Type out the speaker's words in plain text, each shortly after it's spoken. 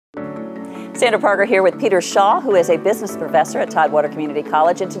Sandra Parker here with Peter Shaw, who is a business professor at Tidewater Community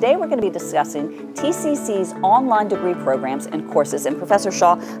College, and today we're going to be discussing TCC's online degree programs and courses. And Professor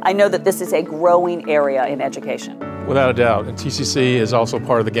Shaw, I know that this is a growing area in education. Without a doubt, and TCC is also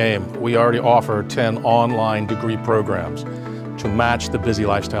part of the game. We already offer 10 online degree programs to match the busy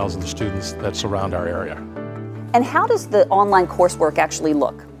lifestyles of the students that surround our area. And how does the online coursework actually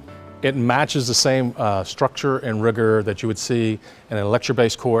look? It matches the same structure and rigor that you would see in a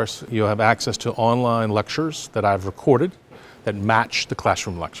lecture-based course. You'll have access to online lectures that I've recorded that match the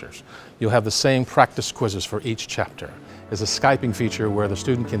classroom lectures. You'll have the same practice quizzes for each chapter. There's a Skyping feature where the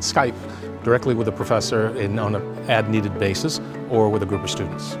student can Skype directly with the professor on an as-needed basis or with a group of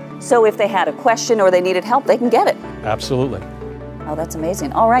students. So if they had a question or they needed help, they can get it? Absolutely. Oh, that's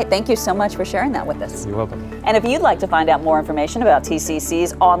amazing. All right, thank you so much for sharing that with us. You're welcome. And if you'd like to find out more information about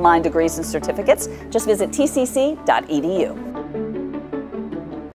TCC's online degrees and certificates, just visit tcc.edu.